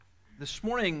This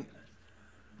morning,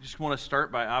 I just want to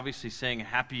start by obviously saying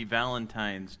Happy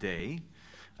Valentine's Day.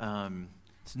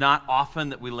 It's not often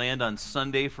that we land on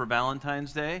Sunday for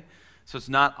Valentine's Day, so it's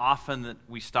not often that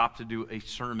we stop to do a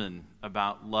sermon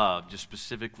about love, just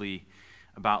specifically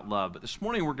about love. But this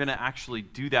morning, we're going to actually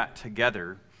do that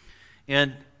together.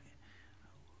 And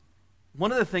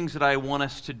one of the things that I want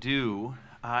us to do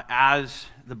as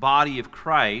the body of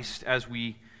Christ, as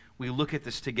we look at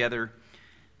this together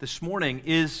this morning,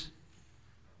 is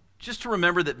just to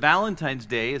remember that Valentine's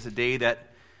Day is a day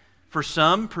that for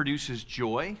some produces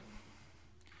joy,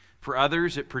 for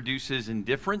others it produces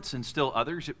indifference, and still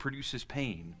others it produces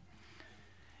pain.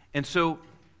 And so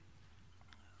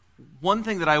one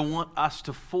thing that I want us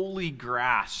to fully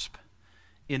grasp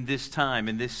in this time,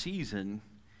 in this season,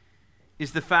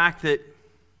 is the fact that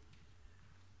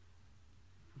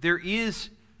there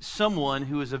is someone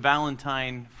who is a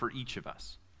Valentine for each of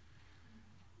us.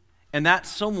 And that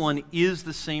someone is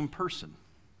the same person.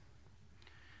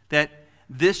 That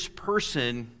this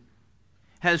person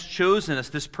has chosen us.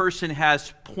 This person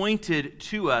has pointed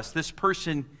to us. This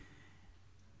person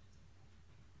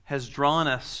has drawn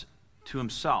us to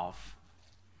himself.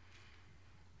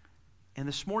 And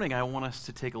this morning I want us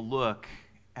to take a look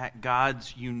at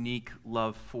God's unique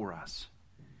love for us.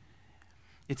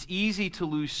 It's easy to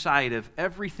lose sight of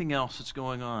everything else that's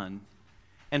going on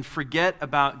and forget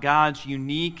about God's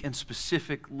unique and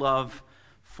specific love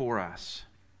for us.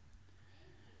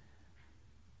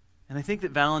 And I think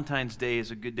that Valentine's Day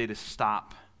is a good day to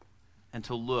stop and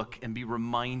to look and be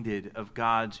reminded of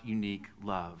God's unique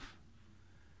love.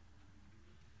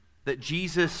 That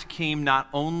Jesus came not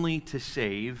only to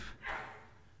save,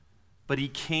 but he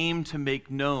came to make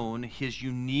known his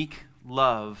unique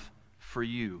love for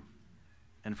you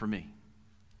and for me.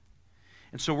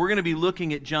 And so we're going to be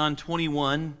looking at John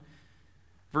 21,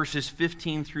 verses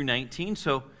 15 through 19.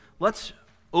 So let's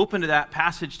open to that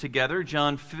passage together.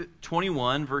 John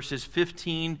 21, verses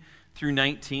 15 through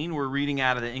 19. We're reading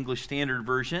out of the English Standard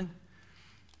Version.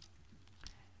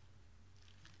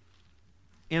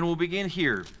 And we'll begin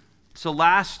here. It's the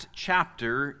last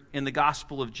chapter in the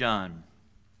Gospel of John.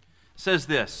 It says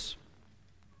this.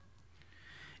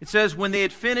 It says, "When they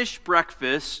had finished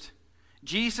breakfast,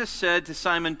 Jesus said to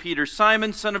Simon Peter,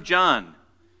 'Simon, son of John,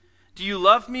 do you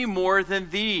love me more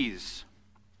than these?'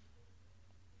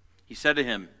 He said to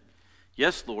him,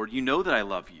 'Yes, Lord, you know that I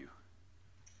love you.'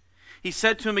 He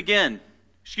said to him,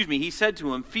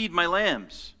 'Feed my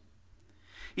lambs.'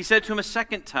 He said to him a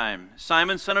second time,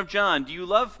 'Simon, son of John, do you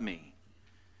love me?'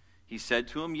 He said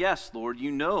to him, 'Yes, Lord, you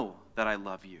know that I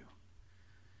love you.'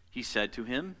 He said to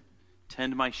him,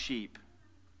 'Tend my sheep.'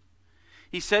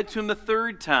 He said to him the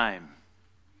third time,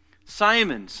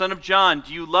 'Simon, son of John,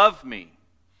 do you love me?'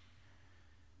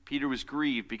 Peter was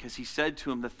grieved because he said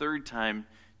to him the third time,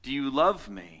 'Do you love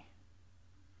me?'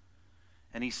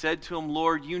 And he said to him,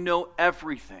 'Lord, you know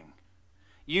everything.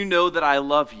 You know that I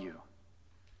love you.'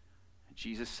 And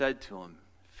Jesus said to him,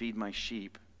 'Feed my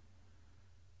sheep.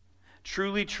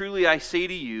 Truly, truly, I say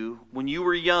to you, when you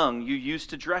were young, you used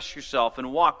to dress yourself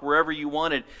and walk wherever you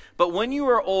wanted. But when you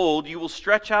are old, you will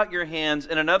stretch out your hands,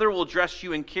 and another will dress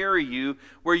you and carry you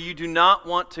where you do not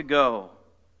want to go.'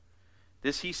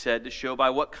 This he said to show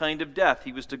by what kind of death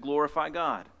he was to glorify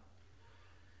God.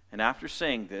 And after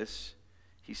saying this,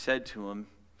 he said to him,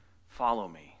 'Follow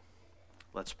me.'"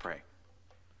 Let's pray.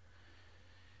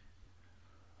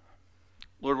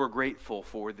 Lord, we're grateful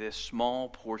for this small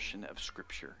portion of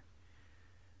Scripture.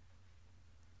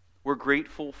 We're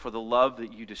grateful for the love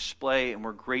that you display, and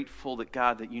we're grateful that,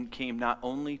 God, that you came not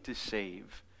only to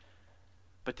save,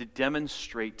 but to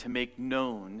demonstrate, to make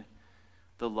known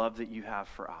the love that you have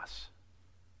for us.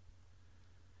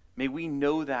 May we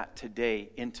know that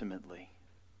today intimately.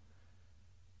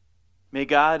 May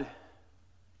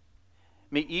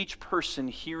each person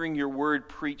hearing your word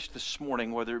preached this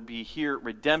morning, whether it be here at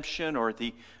Redemption or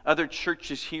the other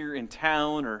churches here in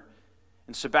town or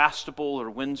in Sebastopol or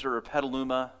Windsor or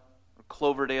Petaluma,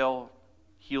 Cloverdale,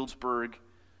 Healdsburg,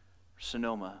 or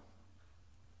Sonoma.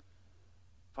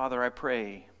 Father, I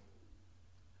pray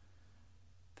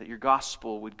that your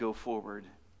gospel would go forward.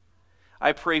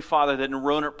 I pray, Father, that in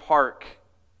Rohnert Park,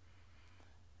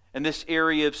 in this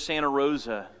area of Santa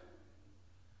Rosa,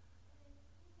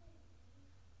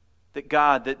 that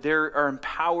God, that there are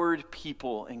empowered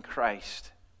people in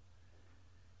Christ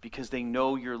because they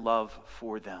know your love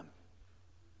for them.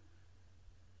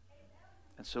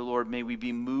 And so, Lord, may we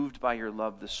be moved by your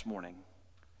love this morning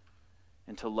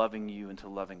into loving you and to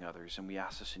loving others. And we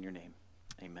ask this in your name.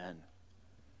 Amen.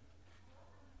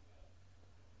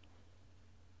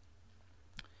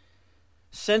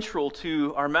 Central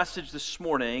to our message this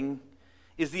morning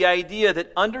is the idea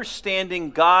that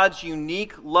understanding God's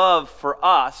unique love for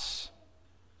us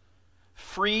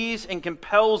frees and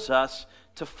compels us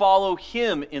to follow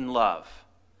Him in love.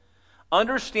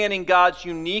 Understanding God's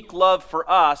unique love for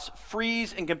us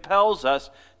frees and compels us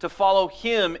to follow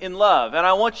Him in love. And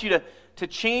I want you to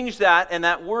change that, and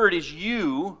that word is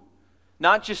you,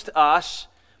 not just us,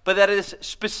 but that it is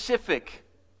specific.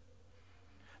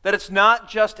 That it's not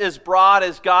just as broad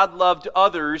as God loved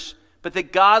others, but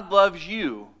that God loves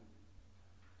you.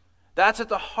 That's at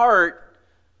the heart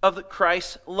of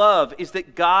Christ's love, is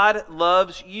that God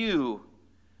loves you.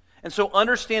 And so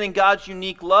understanding God's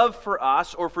unique love for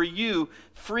us, or for you,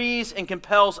 frees and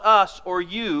compels us, or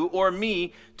you, or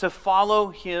me, to follow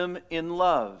Him in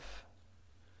love.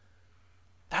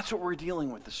 That's what we're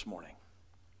dealing with this morning.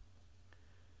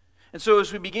 And so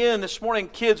as we begin this morning,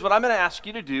 kids, what I'm going to ask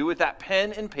you to do with that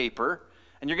pen and paper,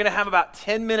 and you're going to have about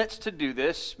 10 minutes to do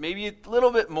this, maybe a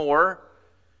little bit more,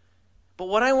 but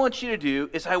what I want you to do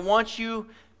is I want you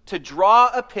to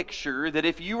draw a picture that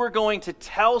if you were going to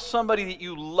tell somebody that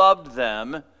you loved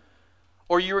them,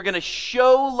 or you were going to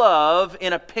show love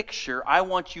in a picture, I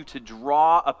want you to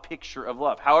draw a picture of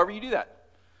love. However you do that.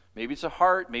 Maybe it's a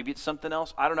heart, maybe it's something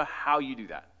else. I don't know how you do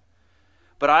that.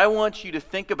 But I want you to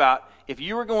think about, if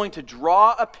you were going to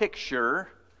draw a picture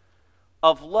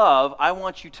of love, I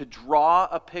want you to draw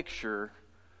a picture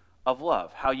of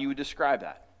love, how you would describe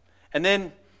that. And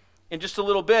then in just a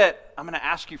little bit, I'm going to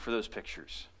ask you for those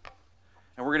pictures.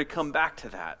 And we're going to come back to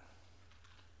that.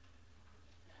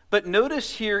 But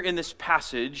notice here in this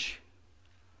passage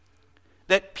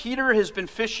that Peter has been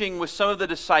fishing with some of the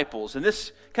disciples. And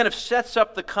this kind of sets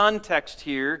up the context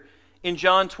here in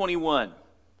John 21.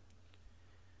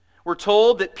 We're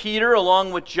told that Peter,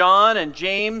 along with John and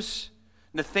James,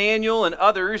 Nathanael, and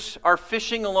others, are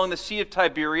fishing along the Sea of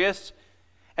Tiberias.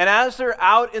 And as they're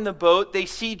out in the boat, they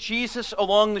see Jesus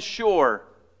along the shore.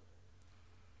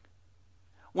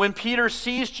 When Peter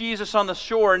sees Jesus on the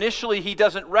shore, initially he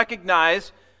doesn't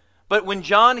recognize, but when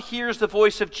John hears the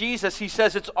voice of Jesus, he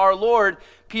says it's our Lord.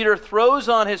 Peter throws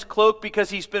on his cloak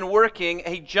because he's been working,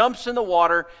 and he jumps in the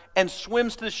water and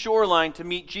swims to the shoreline to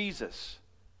meet Jesus.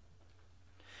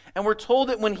 And we're told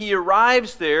that when he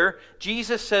arrives there,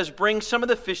 Jesus says, bring some of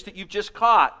the fish that you've just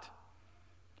caught.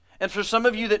 And for some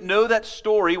of you that know that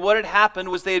story, what had happened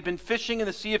was they had been fishing in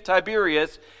the Sea of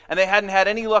Tiberias, and they hadn't had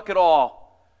any luck at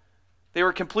all. They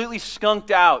were completely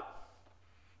skunked out.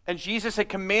 And Jesus had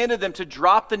commanded them to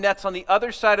drop the nets on the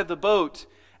other side of the boat.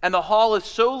 And the haul is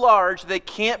so large they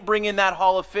can't bring in that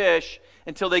haul of fish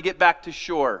until they get back to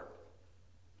shore.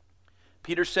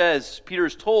 Peter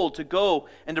is told to go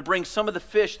and to bring some of the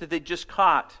fish that they just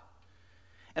caught.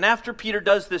 And after Peter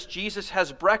does this, Jesus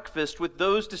has breakfast with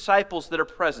those disciples that are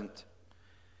present.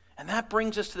 And that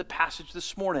brings us to the passage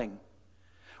this morning.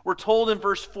 We're told in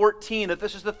verse 14 that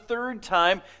this is the third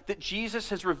time that Jesus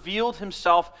has revealed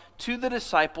himself to the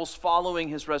disciples following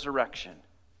his resurrection.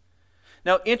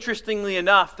 Now, interestingly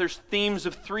enough, there's themes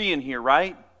of 3 in here,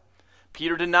 right?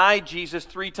 Peter denied Jesus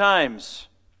 3 times.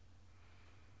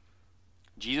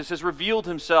 Jesus has revealed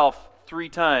himself 3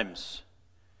 times.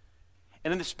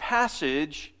 And in this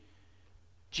passage,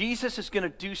 Jesus is going to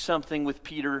do something with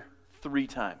Peter 3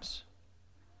 times.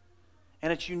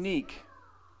 And it's unique.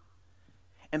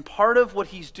 And part of what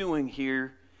he's doing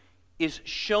here is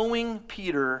showing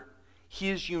Peter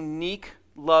his unique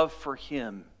love for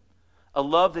him. A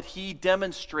love that he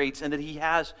demonstrates and that he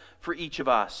has for each of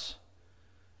us.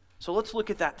 So let's look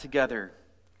at that together.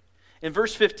 In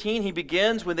verse 15, he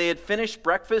begins, when they had finished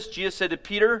breakfast, Jesus said to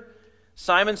Peter,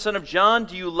 Simon, son of John,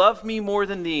 do you love me more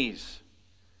than these?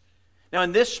 Now,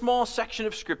 in this small section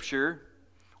of Scripture,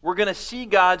 we're going to see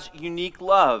God's unique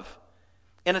love.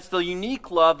 And it's the unique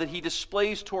love that he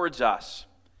displays towards us.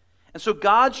 And so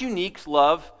God's unique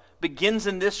love begins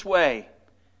in this way.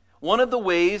 One of the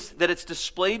ways that it's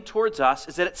displayed towards us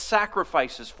is that it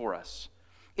sacrifices for us.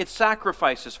 It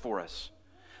sacrifices for us.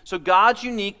 So God's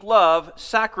unique love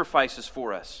sacrifices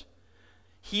for us.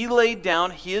 He laid down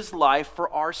his life for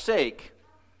our sake.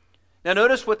 Now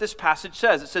notice what this passage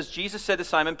says. It says, Jesus said to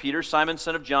Simon Peter, Simon,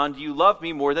 son of John, do you love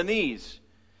me more than these?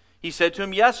 He said to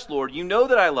him, yes, Lord, you know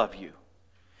that I love you.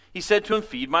 He said to him,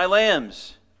 feed my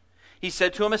lambs. He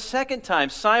said to him a second time,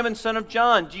 Simon, son of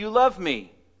John, do you love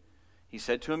me? He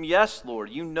said to him, yes, Lord,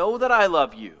 you know that I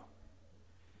love you.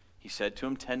 He said to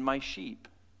him, tend my sheep.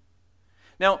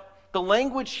 Now, the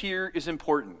language here is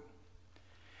important.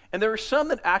 And there are some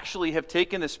that actually have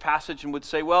taken this passage and would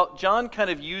say, well, John kind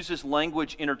of uses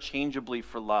language interchangeably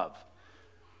for love.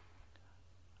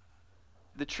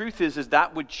 The truth is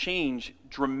that would change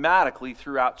dramatically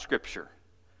throughout Scripture.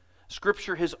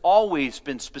 Scripture has always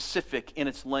been specific in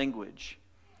its language.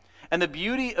 And the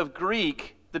beauty of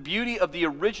Greek, the beauty of the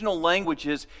original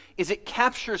languages, is it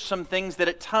captures some things that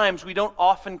at times we don't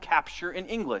often capture in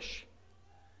English.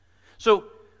 So,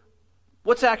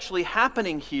 what's actually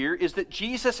happening here is that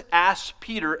Jesus asks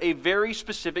Peter a very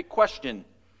specific question.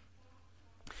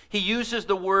 He uses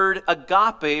the word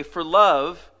agape for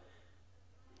love,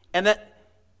 and that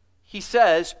he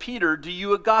says, Peter, do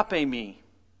you agape me?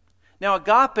 Now,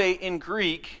 agape in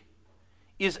Greek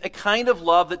is a kind of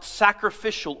love that's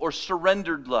sacrificial or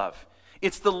surrendered love.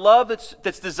 It's the love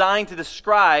that's designed to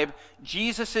describe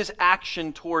Jesus'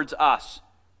 action towards us,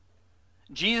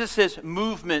 Jesus'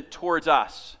 movement towards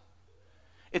us.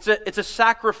 It's a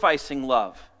sacrificing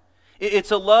love.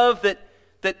 It's a love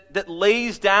that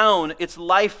lays down its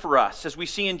life for us, as we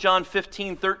see in John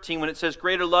 15:13 when it says,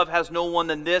 greater love has no one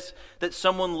than this, that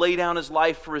someone lay down his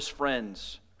life for his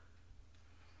friends.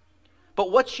 But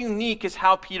what's unique is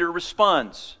how Peter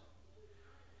responds.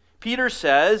 Peter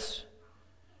says,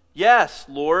 yes,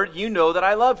 Lord, you know that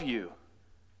I love you.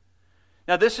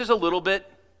 Now this is a little bit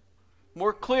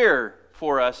more clear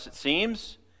for us, it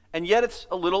seems, and yet it's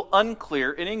a little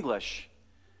unclear in English.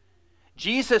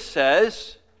 Jesus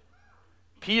says,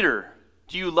 Peter,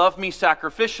 do you love me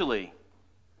sacrificially?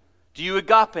 Do you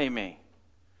agape me?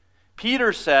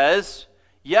 Peter says,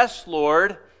 yes,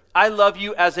 Lord, I love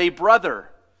you as a brother.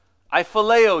 I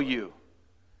phileo you.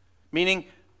 Meaning,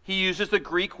 he uses the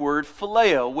Greek word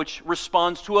phileo, which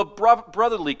responds to a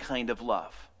brotherly kind of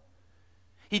love.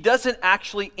 He doesn't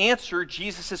actually answer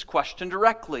Jesus' question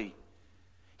directly.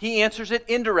 He answers it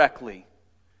indirectly.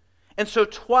 And so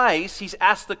twice he's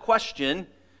asked the question,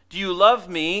 do you love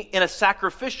me in a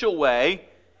sacrificial way?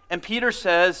 And Peter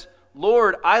says,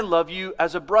 Lord, I love you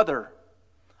as a brother.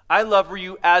 I love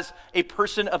you as a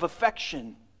person of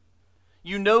affection.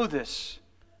 You know this.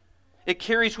 It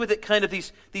carries with it kind of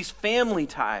these family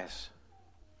ties.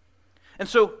 And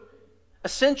so,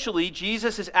 essentially,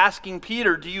 Jesus is asking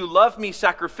Peter, do you love me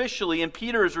sacrificially? And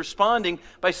Peter is responding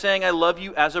by saying, I love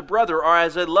you as a brother, or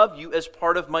as I love you as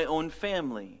part of my own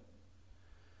family.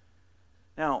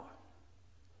 Now,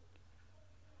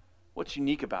 what's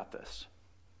unique about this?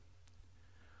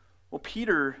 Well,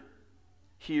 Peter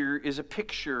here is a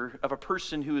picture of a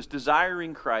person who is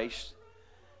desiring Christ,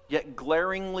 yet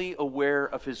glaringly aware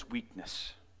of his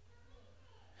weakness.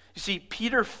 You see,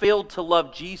 Peter failed to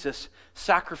love Jesus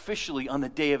sacrificially on the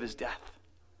day of his death.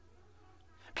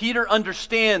 Peter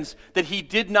understands that he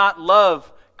did not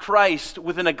love Christ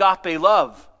with an agape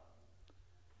love.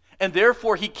 And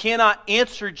therefore, he cannot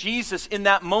answer Jesus in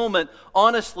that moment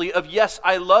honestly of, yes,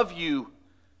 I love you,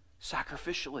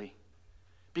 sacrificially.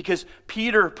 Because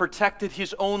Peter protected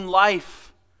his own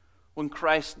life when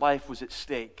Christ's life was at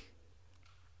stake.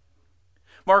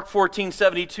 Mark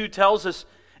 14:72 tells us,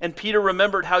 and Peter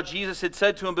remembered how Jesus had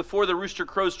said to him, before the rooster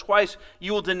crows twice,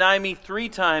 you will deny me 3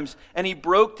 times. And he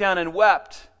broke down and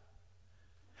wept.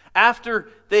 After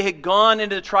they had gone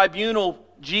into the tribunal,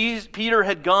 Peter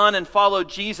had gone and followed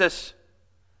Jesus.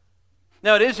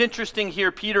 Now it is interesting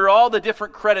here, Peter, all the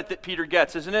different credit that Peter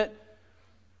gets, isn't it?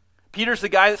 Peter's the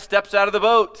guy that steps out of the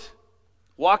boat,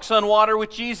 walks on water with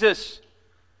Jesus.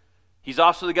 He's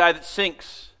also the guy that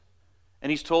sinks. And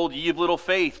he's told, ye of little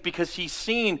faith, because he's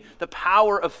seen the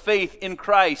power of faith in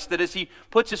Christ, that as he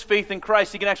puts his faith in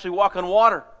Christ, he can actually walk on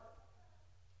water.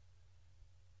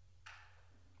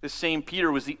 This same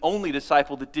Peter was the only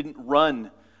disciple that didn't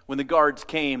run when the guards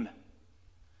came.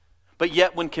 But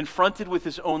yet, when confronted with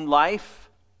his own life,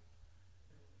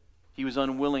 he was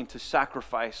unwilling to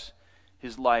sacrifice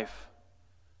his life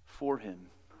for him.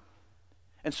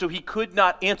 And so he could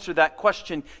not answer that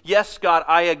question. Yes, God,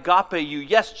 I agape you.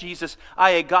 Yes, Jesus,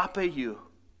 I agape you.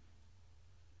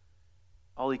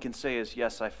 All he can say is,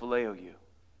 yes, I phileo you.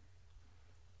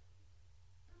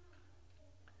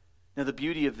 Now, the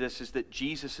beauty of this is that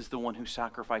Jesus is the one who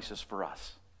sacrifices for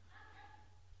us.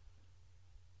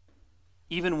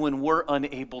 Even when we're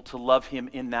unable to love him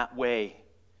in that way,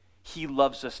 he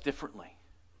loves us differently.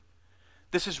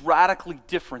 This is radically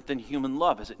different than human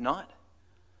love, is it not?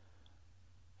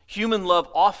 Human love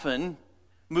often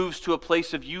moves to a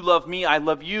place of you love me, I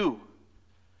love you.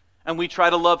 And we try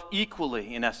to love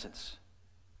equally, in essence.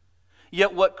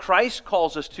 Yet what Christ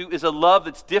calls us to is a love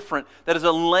that's different, that is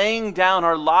a laying down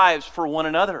our lives for one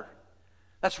another.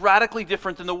 That's radically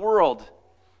different than the world.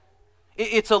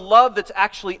 It's a love that's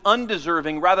actually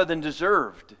undeserving rather than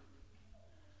deserved.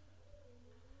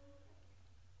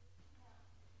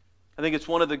 I think it's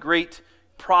one of the great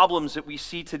problems that we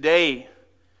see today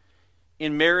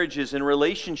in marriages and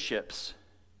relationships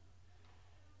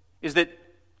is that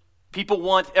people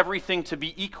want everything to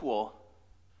be equal.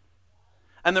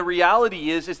 And the reality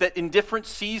is that in different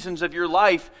seasons of your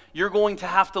life, you're going to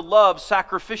have to love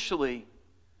sacrificially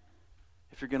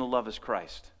if you're going to love as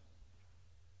Christ.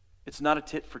 It's not a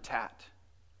tit for tat.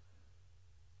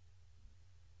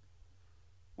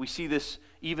 We see this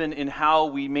even in how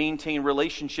we maintain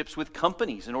relationships with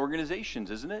companies and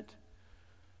organizations, isn't it?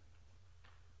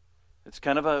 It's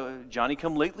kind of a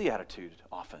Johnny-come-lately attitude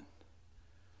often.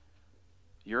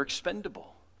 You're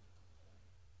expendable.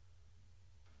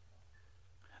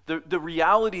 The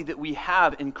reality that we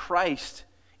have in Christ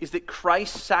is that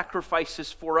Christ sacrifices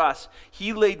for us.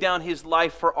 He laid down his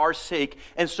life for our sake.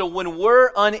 And so when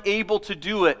we're unable to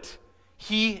do it,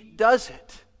 he does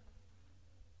it.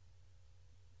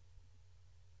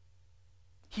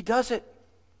 He does it.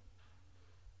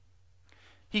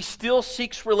 He still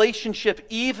seeks relationship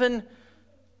even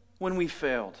when we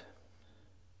failed.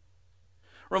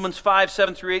 Romans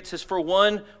 5:7-8 says, "For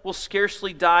one will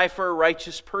scarcely die for a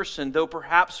righteous person, though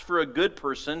perhaps for a good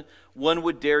person one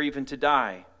would dare even to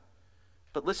die."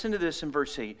 But listen to this in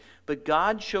verse 8. "But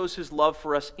God shows his love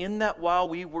for us in that while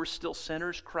we were still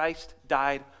sinners, Christ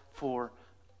died for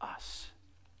us."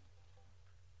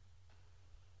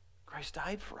 Christ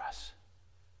died for us.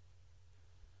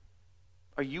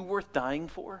 Are you worth dying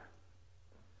for?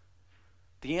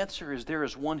 The answer is there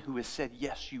is one who has said,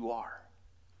 yes, you are.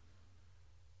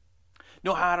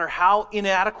 No matter how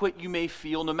inadequate you may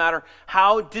feel, no matter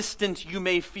how distant you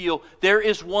may feel, there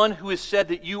is one who has said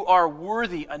that you are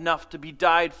worthy enough to be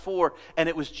died for, and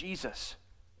it was Jesus.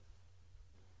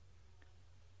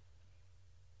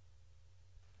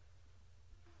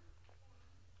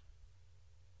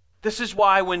 This is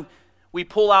why when we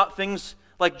pull out things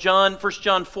like 1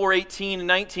 John 4:18 and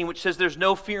 19, which says there's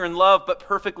no fear in love, but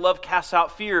perfect love casts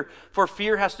out fear. For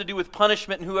fear has to do with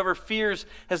punishment, and whoever fears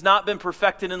has not been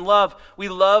perfected in love. We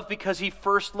love because he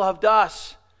first loved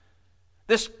us.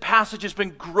 This passage has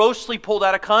been grossly pulled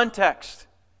out of context.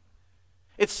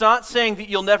 It's not saying that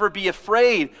you'll never be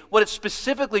afraid. What it's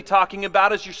specifically talking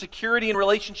about is your security in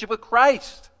relationship with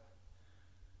Christ.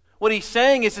 What he's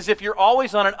saying is if you're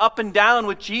always on an up and down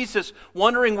with Jesus,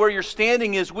 wondering where your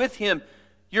standing is with him,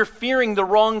 you're fearing the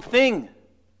wrong thing.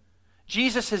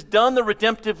 Jesus has done the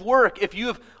redemptive work. If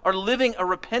you are living a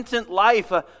repentant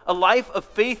life, a life of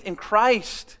faith in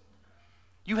Christ,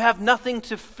 you have nothing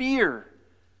to fear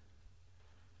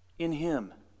in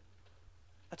him.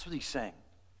 That's what he's saying.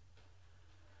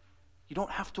 You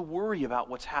don't have to worry about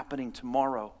what's happening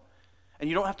tomorrow. And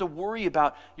you don't have to worry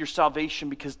about your salvation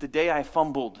because today I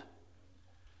fumbled.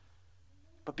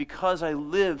 But because I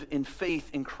live in faith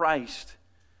in Christ,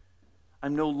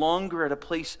 I'm no longer at a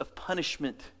place of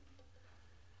punishment,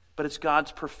 but it's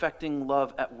God's perfecting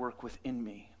love at work within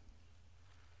me.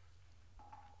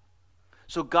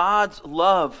 So God's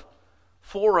love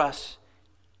for us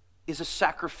is a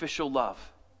sacrificial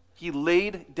love. He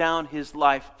laid down his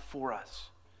life for us.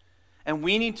 And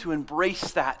we need to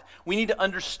embrace that. We need to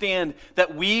understand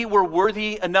that we were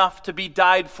worthy enough to be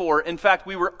died for. In fact,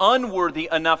 we were unworthy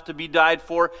enough to be died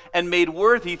for and made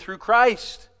worthy through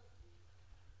Christ.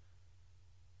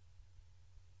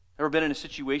 Ever been in a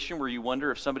situation where you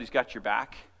wonder if somebody's got your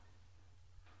back?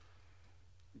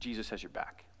 Jesus has your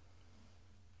back.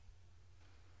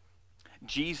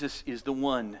 Jesus is the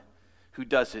one who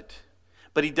does it.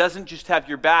 But he doesn't just have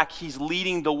your back, he's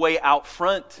leading the way out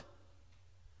front.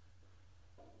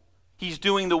 He's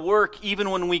doing the work even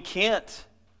when we can't.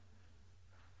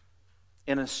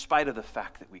 And in spite of the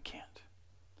fact that we can't.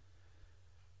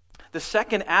 The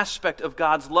second aspect of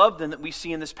God's love then that we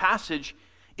see in this passage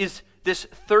is this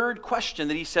third question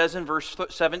that he says in verse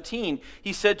 17.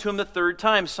 He said to him the third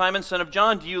time, "Simon, son of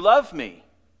John, do you love me?"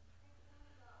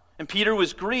 And Peter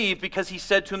was grieved because he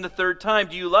said to him the third time,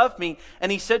 "Do you love me?"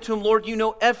 And he said to him, "Lord, you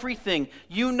know everything.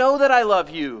 You know that I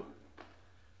love you."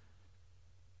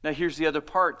 Now here's the other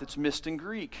part that's missed in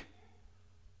Greek.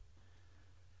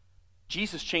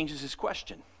 Jesus changes his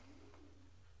question.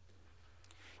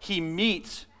 He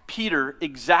meets Peter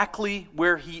exactly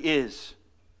where he is.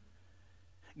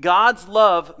 God's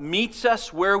love meets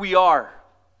us where we are.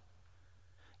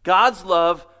 God's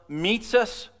love meets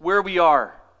us where we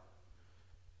are.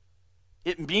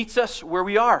 It meets us where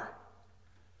we are.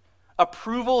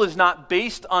 Approval is not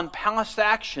based on past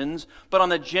actions, but on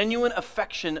the genuine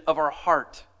affection of our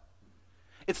heart.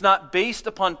 It's not based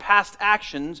upon past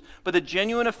actions, but the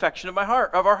genuine affection of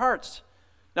our hearts.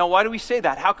 Now, why do we say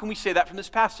that? How can we say that from this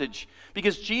passage?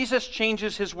 Because Jesus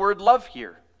changes his word love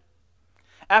here.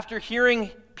 After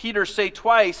hearing Peter say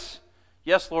twice,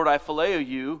 "Yes, Lord, I phileo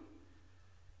you,"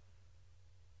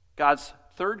 God's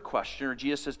third question, or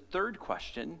Jesus' third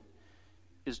question,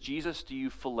 is, Jesus, do you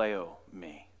phileo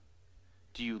me?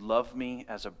 Do you love me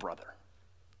as a brother?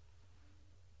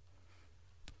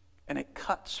 And it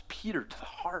cuts Peter to the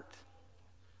heart.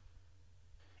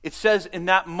 It says in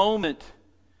that moment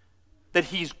that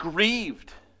he's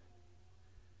grieved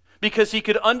because he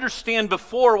could understand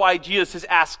before why Jesus is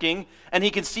asking, and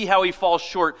he can see how he falls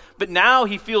short. But now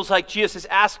he feels like Jesus is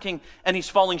asking and he's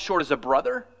falling short as a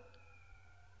brother.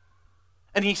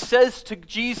 And he says to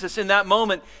Jesus in that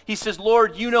moment, he says,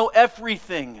 Lord, you know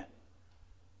everything.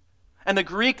 And the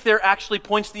Greek there actually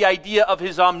points to the idea of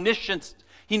his omniscience.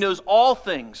 He knows all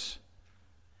things.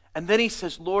 And then he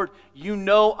says, Lord, you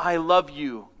know I love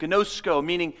you. Gnosko,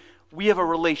 meaning we have a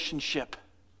relationship.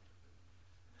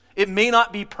 It may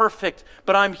not be perfect,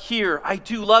 but I'm here. I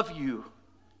do love you.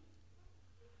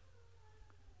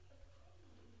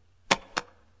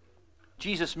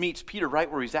 Jesus meets Peter right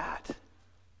where he's at.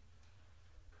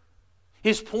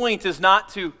 His point is not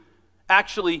to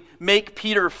actually make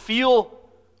Peter feel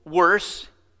worse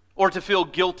or to feel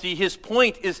guilty. His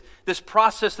point is this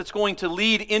process that's going to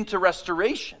lead into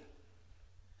restoration.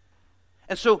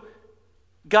 And so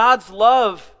God's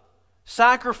love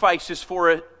sacrifices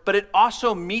for it, but it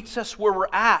also meets us where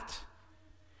we're at.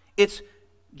 It's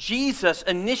Jesus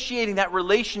initiating that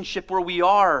relationship where we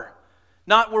are,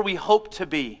 not where we hope to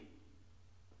be,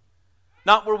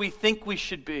 not where we think we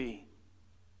should be.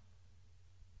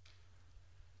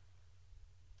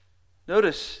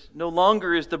 Notice, no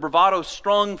longer is the bravado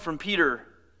strong from Peter,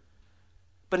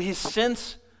 but his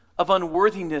sense of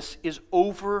unworthiness is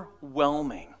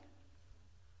overwhelming.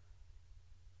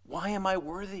 Why am I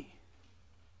worthy?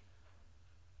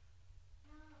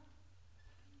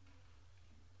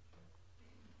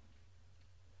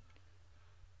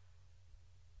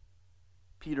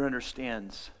 Peter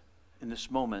understands in this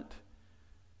moment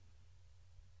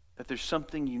that there's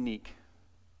something unique.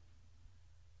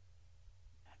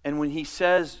 And when he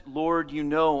says, Lord, you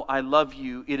know I love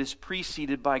you, it is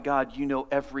preceded by God, you know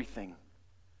everything.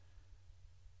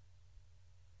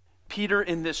 Peter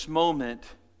in this moment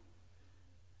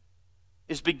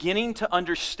is beginning to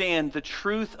understand the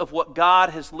truth of what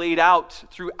God has laid out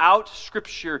throughout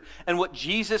Scripture, and what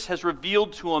Jesus has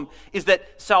revealed to him is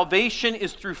that salvation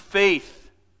is through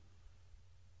faith,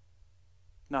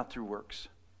 not through works.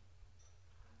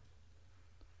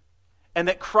 And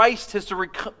that Christ has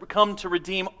come to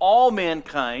redeem all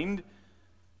mankind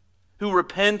who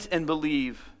repent and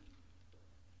believe,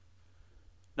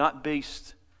 not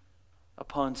based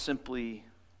upon simply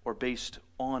or based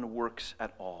on works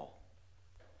at all.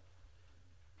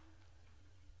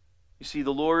 You see,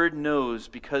 the Lord knows,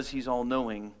 because he's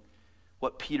all-knowing,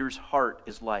 what Peter's heart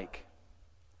is like.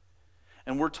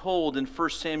 And we're told in 1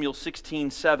 Samuel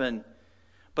 16:7,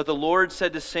 but the Lord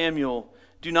said to Samuel,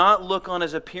 do not look on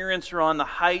his appearance or on the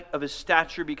height of his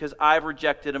stature, because I've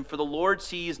rejected him. For the Lord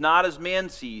sees not as man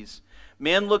sees.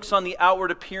 Man looks on the outward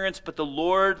appearance, but the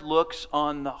Lord looks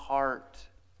on the heart.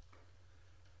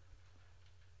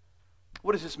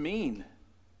 What does this mean?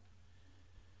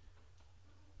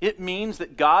 It means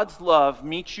that God's love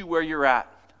meets you where you're at.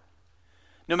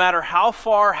 No matter how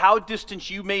far, how distant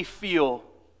you may feel,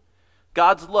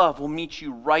 God's love will meet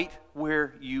you right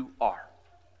where you are.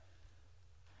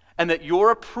 And that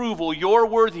your approval, your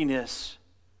worthiness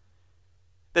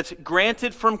that's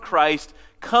granted from Christ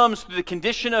comes through the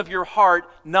condition of your heart,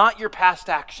 not your past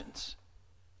actions.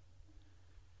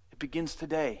 It begins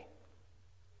today.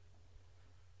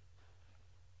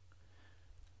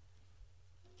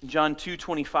 In John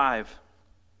 2:25,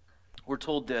 we're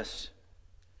told this.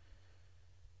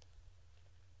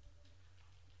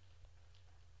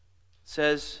 It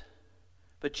says,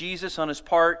 but Jesus, on his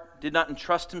part, did not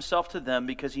entrust himself to them,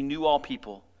 because he knew all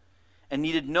people and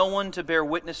needed no one to bear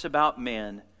witness about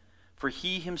man, for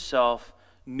he himself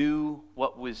knew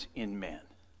what was in man.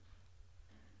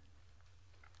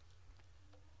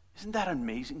 Isn't that an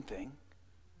amazing thing?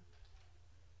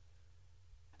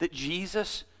 That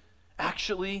Jesus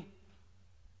actually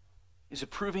is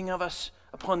approving of us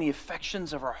upon the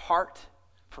affections of our heart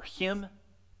for him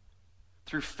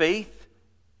through faith,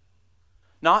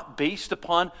 not based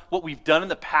upon what we've done in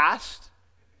the past,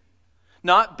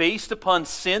 not based upon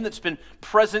sin that's been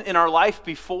present in our life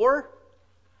before,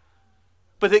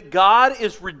 but that God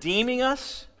is redeeming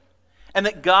us and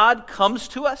that God comes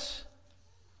to us.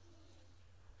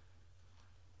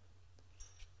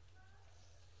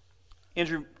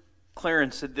 Andrew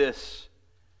Clarence said this.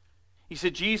 He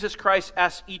said, Jesus Christ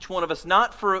asks each one of us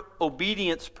not for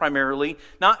obedience primarily,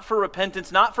 not for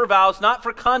repentance, not for vows, not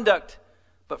for conduct,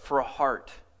 but for a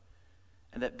heart.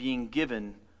 And that being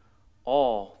given,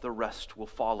 all the rest will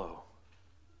follow.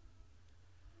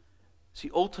 See,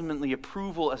 ultimately,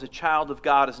 approval as a child of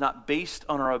God is not based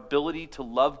on our ability to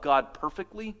love God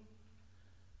perfectly,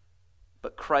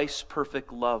 but Christ's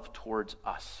perfect love towards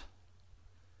us.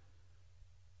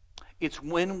 It's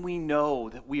when we know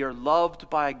that we are loved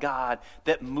by God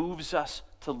that moves us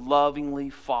to lovingly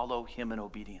follow him in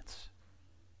obedience.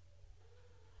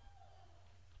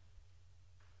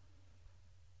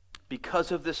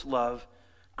 Because of this love,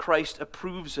 Christ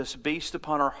approves us based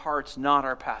upon our hearts, not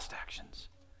our past actions.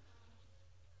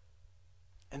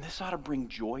 And this ought to bring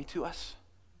joy to us.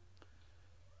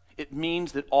 It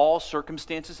means that all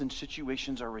circumstances and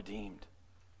situations are redeemed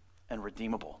and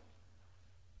redeemable.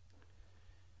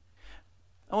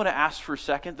 I want to ask for a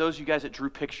second, those of you guys that drew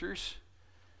pictures,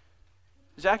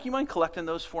 Zach, you mind collecting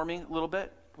those for me a little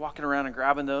bit? Walking around and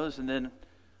grabbing those. And then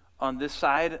on this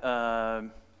side, who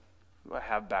do I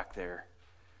have back there?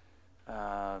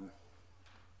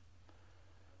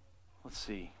 Let's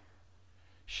see.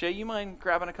 Shay, you mind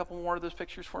grabbing a couple more of those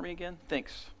pictures for me again?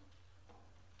 Thanks.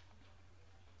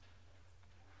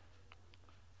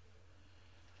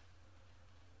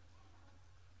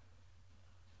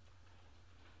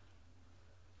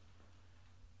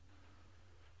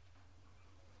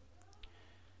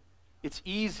 It's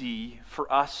easy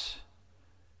for us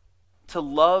to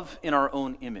love in our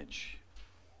own image,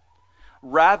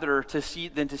 rather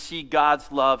than to see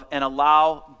God's love and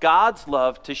allow God's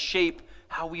love to shape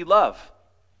how we love.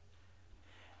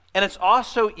 And it's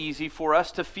also easy for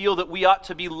us to feel that we ought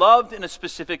to be loved in a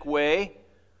specific way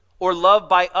or loved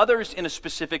by others in a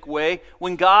specific way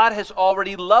when God has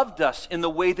already loved us in the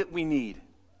way that we need.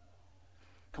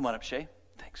 Come on up, Shay.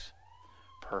 Thanks.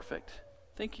 Perfect.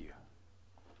 Thank you.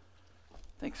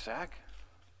 Thanks, Zach.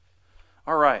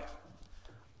 All right.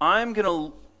 I'm going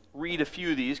to read a few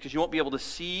of these because you won't be able to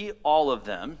see all of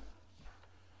them.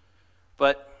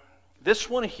 But this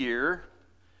one here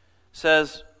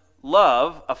says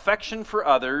love, affection for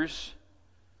others,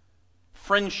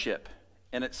 friendship.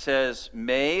 And it says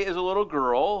May is a little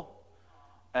girl,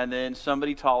 and then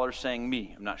somebody taller saying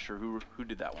me. I'm not sure who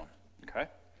did that one. Okay.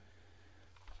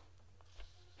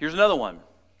 Here's another one.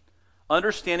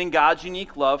 Understanding God's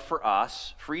unique love for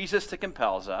us frees us to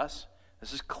compels us.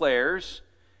 This is Claire's,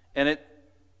 and this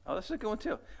is a good one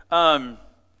too.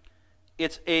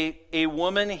 It's a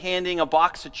woman handing a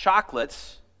box of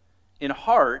chocolates in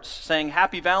hearts saying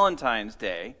Happy Valentine's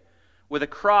Day with a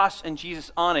cross and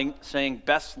Jesus awning saying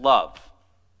best love.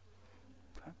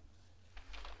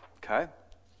 Okay.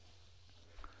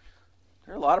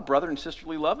 There are a lot of brother and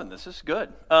sisterly love in this. This is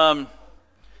good.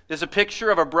 There's a picture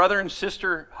of a brother and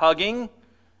sister hugging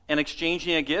and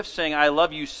exchanging a gift saying, I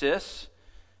love you, sis.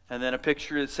 And then a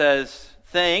picture that says,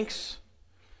 thanks.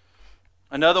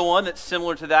 Another one that's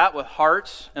similar to that with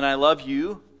hearts and I love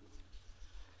you.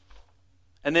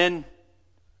 And then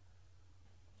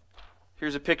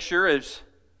here's a picture of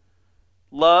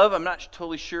love. I'm not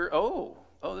totally sure. Oh,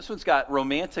 this one's got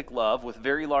romantic love with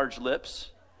very large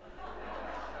lips.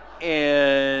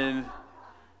 And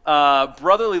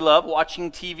brotherly love,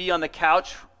 watching TV on the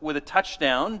couch with a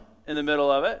touchdown in the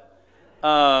middle of it.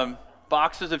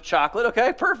 Boxes of chocolate.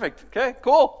 Okay, perfect. Okay,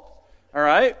 cool. All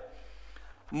right.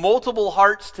 Multiple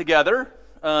hearts together.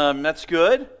 That's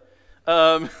good.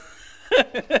 One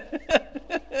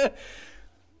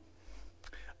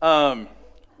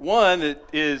that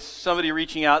is somebody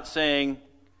reaching out saying,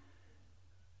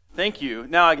 thank you.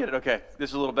 Now I get it. Okay, this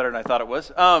is a little better than I thought it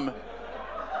was.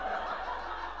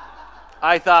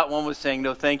 I thought one was saying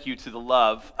no thank you to the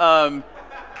love.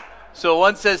 So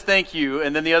one says thank you,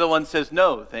 and then the other one says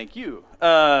no thank you.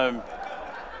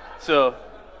 So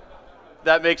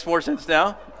that makes more sense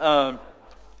now.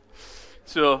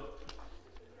 So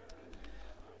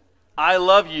I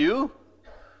love you,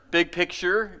 big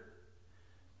picture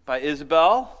by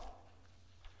Isabel.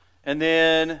 And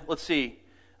then, let's see,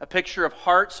 a picture of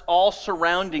hearts all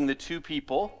surrounding the two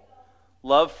people.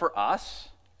 Love for us.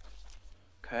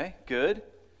 Okay, good.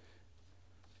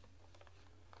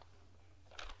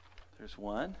 There's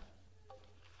one.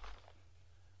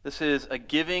 This is a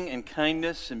giving and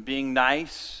kindness and being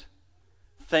nice.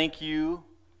 Thank you.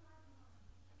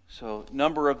 So,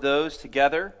 number of those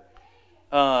together.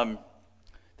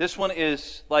 This one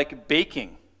is like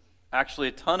baking.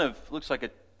 Actually, looks like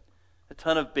a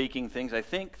ton of baking things. I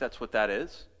think that's what that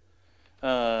is.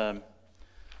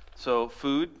 So,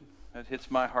 food, that hits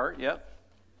my heart, yep.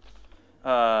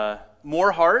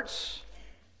 More hearts.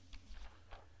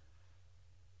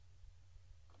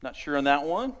 Not sure on that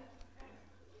one.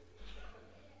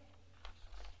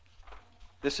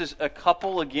 This is a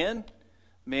couple again,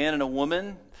 man and a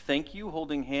woman. Thank you,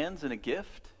 holding hands and a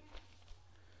gift.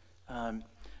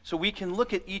 So we can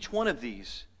look at each one of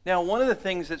these. Now, one of the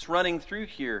things that's running through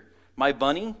here, my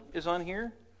bunny is on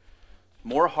here.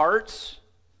 More hearts.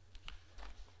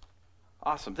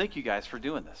 Awesome. Thank you guys for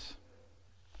doing this.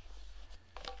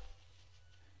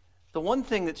 The one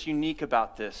thing that's unique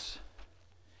about this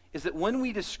is that when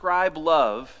we describe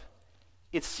love,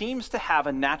 it seems to have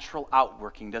a natural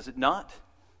outworking, does it not?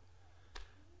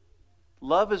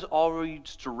 Love is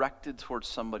always directed towards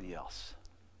somebody else.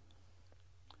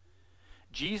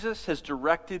 Jesus has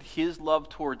directed his love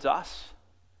towards us,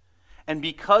 and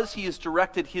because he has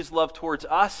directed his love towards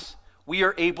us, we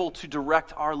are able to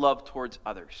direct our love towards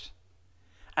others.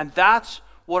 And that's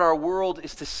what our world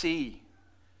is to see,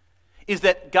 is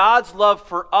that God's love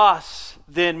for us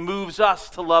then moves us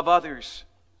to love others.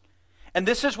 And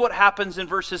this is what happens in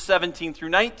verses 17 through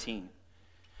 19.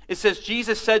 It says,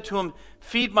 Jesus said to him,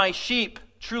 "Feed my sheep.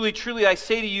 Truly, truly, I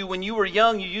say to you, when you were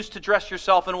young, you used to dress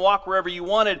yourself and walk wherever you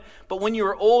wanted. But when you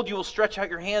are old, you will stretch out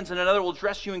your hands, and another will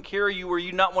dress you and carry you where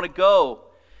you do not want to go."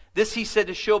 This he said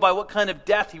to show by what kind of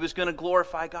death he was going to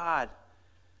glorify God.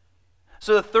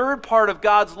 So the third part of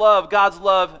God's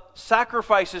love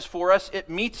sacrifices for us. It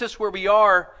meets us where we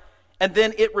are, and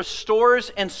then it restores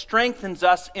and strengthens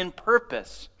us in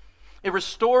purpose. It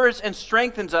restores and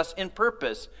strengthens us in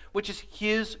purpose, which is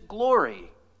his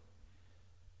glory.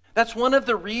 That's one of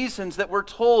the reasons that we're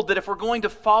told that if we're going to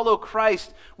follow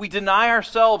Christ, we deny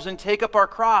ourselves and take up our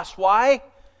cross. Why?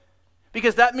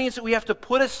 Because that means that we have to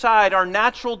put aside our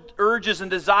natural urges and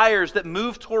desires that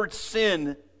move towards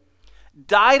sin,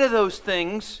 die to those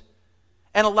things,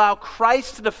 and allow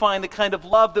Christ to define the kind of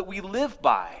love that we live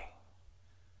by.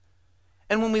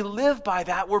 And when we live by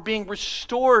that, we're being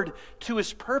restored to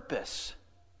his purpose.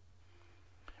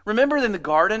 Remember in the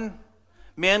garden,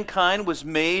 mankind was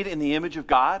made in the image of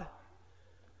God.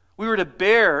 We were to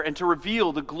bear and to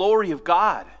reveal the glory of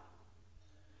God.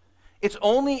 It's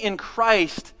only in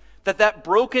Christ that that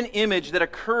broken image that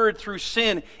occurred through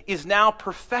sin is now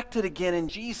perfected again in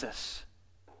Jesus.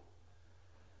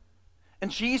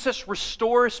 And Jesus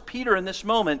restores Peter in this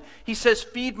moment. He says,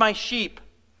 "Feed my sheep."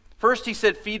 First he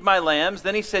said, "Feed my lambs."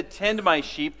 Then he said, "Tend my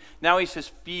sheep." Now he says,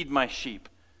 "Feed my sheep."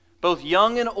 Both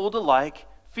young and old alike,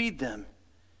 feed them.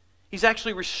 He's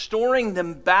actually restoring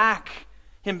him back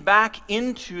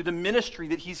into the ministry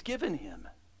that he's given him.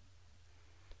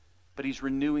 But he's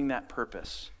renewing that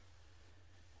purpose.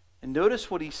 And notice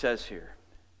what he says here.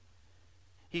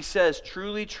 He says,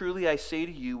 "Truly, truly, I say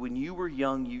to you, when you were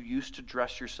young, you used to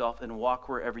dress yourself and walk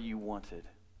wherever you wanted."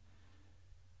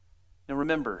 Now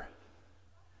remember,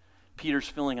 Peter's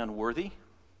feeling unworthy,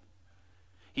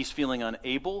 he's feeling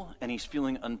unable, and he's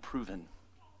feeling unproven.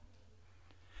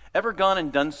 Ever gone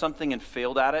and done something and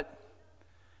failed at it,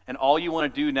 and all you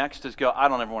want to do next is go, "I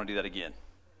don't ever want to do that again"?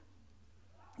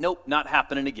 Nope, not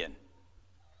happening again.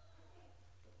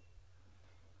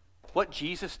 What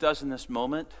Jesus does in this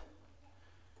moment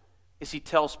is he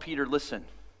tells Peter, "Listen,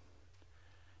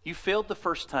 you failed the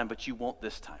first time, but you won't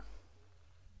this time.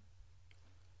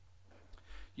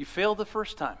 You failed the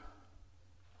first time,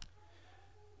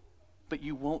 but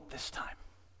you won't this time.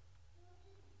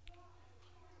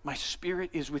 My Spirit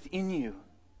is within you."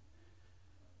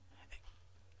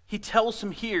 He tells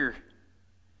him here,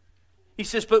 he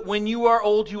says, "But when you are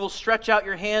old, you will stretch out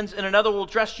your hands, and another will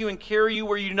dress you and carry you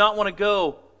where you do not want to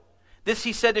go." This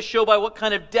he said to show by what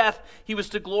kind of death he was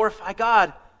to glorify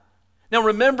God. Now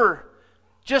remember,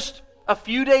 just a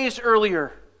few days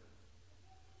earlier,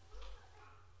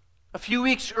 a few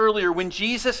weeks earlier, when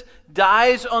Jesus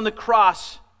dies on the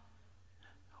cross,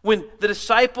 when the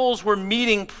disciples were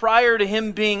meeting prior to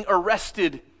him being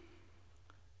arrested,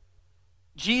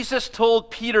 Jesus told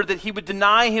Peter that he would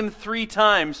deny him 3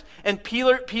 times. And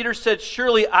Peter said,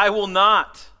 "Surely I will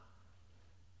not.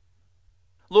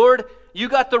 Lord, you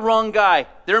got the wrong guy.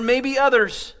 There may be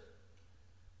others,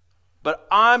 but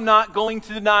I'm not going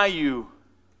to deny you."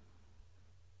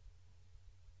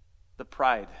 The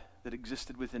pride that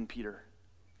existed within Peter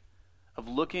of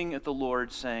looking at the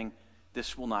Lord saying,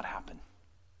 "This will not happen."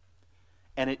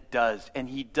 And it does. And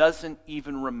he doesn't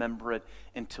even remember it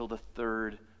until the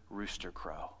 3rd rooster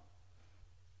crow.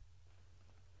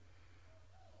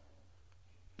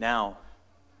 Now,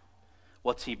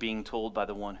 what's he being told by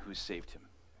the one who saved him?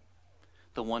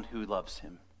 The one who loves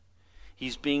him.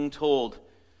 He's being told,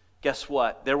 guess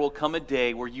what? There will come a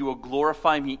day where you will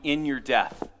glorify me in your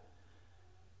death.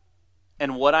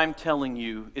 And what I'm telling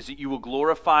you is that you will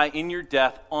glorify in your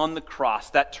death on the cross.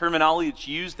 That terminology that's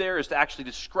used there is to actually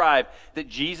describe that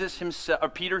Jesus himself, or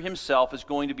Peter himself, is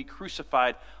going to be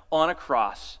crucified on a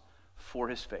cross for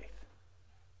his faith.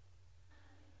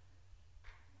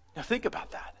 Now think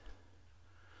about that.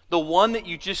 The one that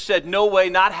you just said, "No way,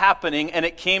 not happening," and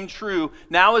it came true,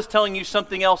 now is telling you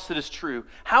something else that is true.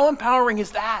 How empowering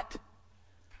is that?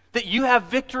 That you have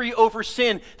victory over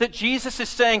sin. That Jesus is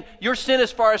saying, your sin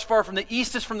is far from the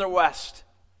east as from the west.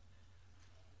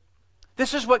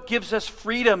 This is what gives us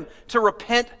freedom to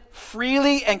repent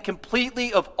freely and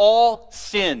completely of all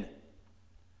sin.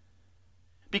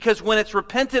 Because when it's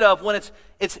repented of, when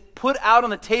it's put out on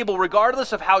the table,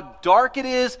 regardless of how dark it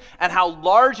is and how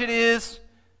large it is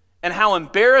and how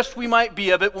embarrassed we might be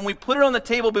of it, when we put it on the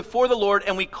table before the Lord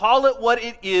and we call it what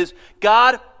it is,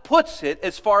 God puts it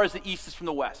as far as the east is from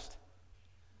the west.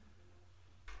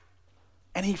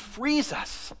 And He frees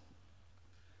us.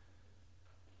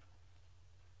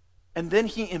 And then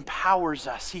He empowers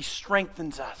us. He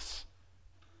strengthens us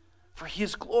for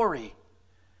His glory.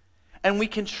 And we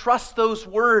can trust those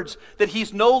words that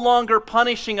He's no longer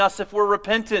punishing us if we're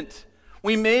repentant.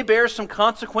 We may bear some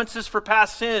consequences for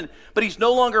past sin, but He's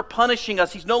no longer punishing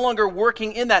us. He's no longer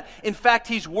working in that. In fact,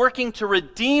 He's working to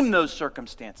redeem those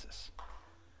circumstances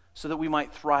so that we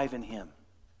might thrive in Him.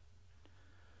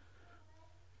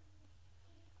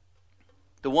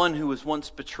 The one who was once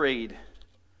betrayed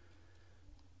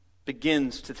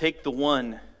begins to take the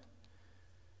one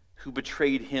who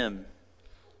betrayed him,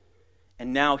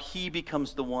 and now he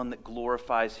becomes the one that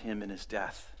glorifies him in his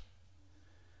death.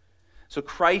 So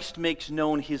Christ makes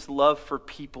known His love for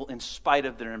people in spite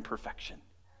of their imperfection.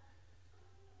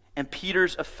 And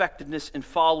Peter's effectiveness in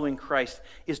following Christ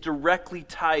is directly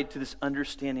tied to this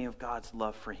understanding of God's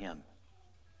love for him.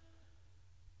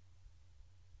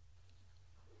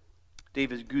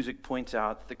 David Guzik points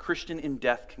out that the Christian in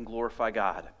death can glorify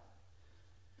God.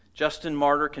 Justin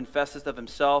Martyr confesses of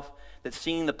himself that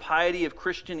seeing the piety of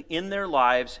Christian in their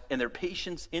lives and their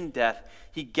patience in death,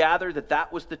 he gathered that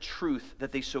that was the truth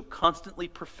that they so constantly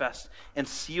professed and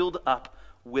sealed up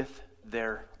with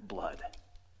their blood.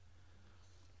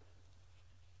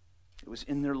 It was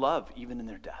in their love, even in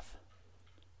their death.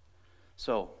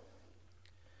 So,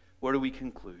 where do we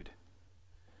conclude?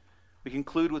 We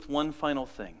conclude with one final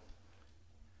thing.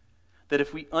 That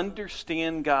if we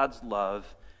understand God's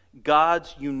love,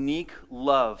 God's unique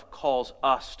love calls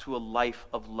us to a life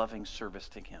of loving service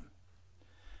to Him.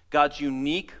 God's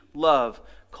unique love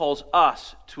calls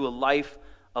us to a life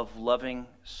of loving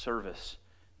service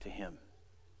to Him.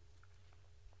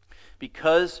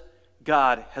 Because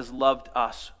God has loved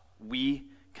us, we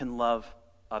can love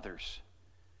others.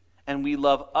 And we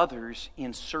love others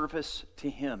in service to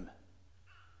Him.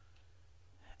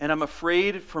 And I'm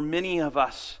afraid for many of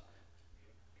us,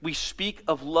 we speak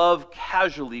of love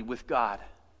casually with God,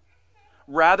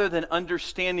 rather than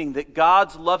understanding that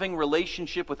God's loving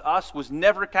relationship with us was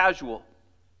never casual.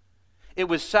 It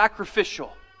was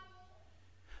sacrificial.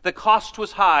 The cost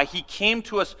was high. He came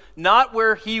to us not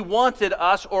where He wanted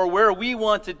us or where we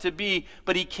wanted to be,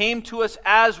 but He came to us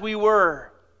as we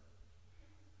were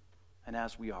and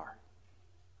as we are.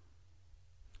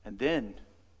 And then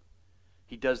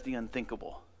He does the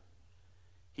unthinkable.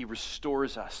 He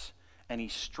restores us and He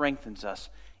strengthens us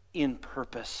in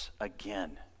purpose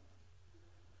again.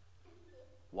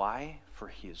 Why? For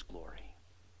His glory.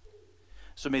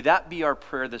 So may that be our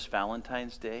prayer this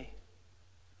Valentine's Day.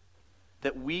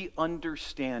 That we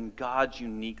understand God's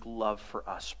unique love for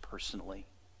us personally.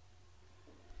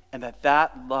 And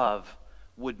that love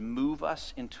would move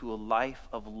us into a life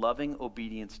of loving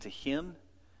obedience to Him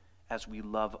as we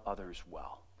love others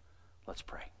well. Let's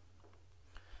pray.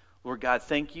 Lord God,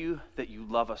 thank You that You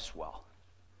love us well.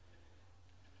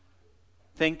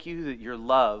 Thank You that Your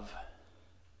love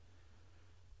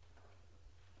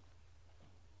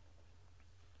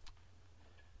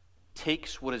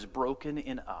takes what is broken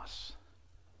in us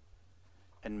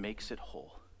and makes it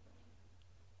whole.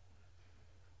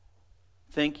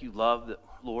 Thank You,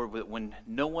 Lord, that when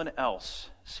no one else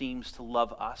seems to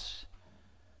love us,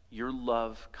 Your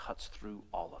love cuts through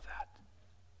all of that.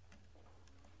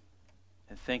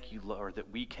 And thank You, Lord, that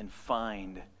we can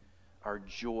find our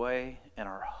joy and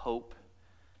our hope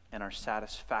and our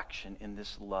satisfaction in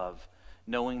this love,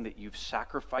 knowing that You've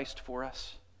sacrificed for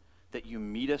us, that You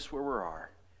meet us where we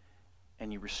are,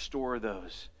 and You restore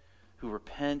those who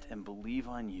repent and believe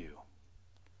on You,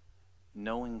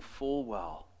 knowing full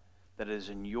well that it is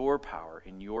in Your power,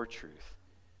 in Your truth,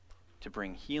 to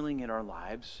bring healing in our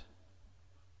lives,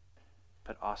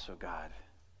 but also, God,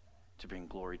 to bring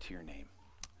glory to Your name.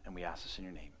 And we ask this in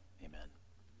Your name. Amen.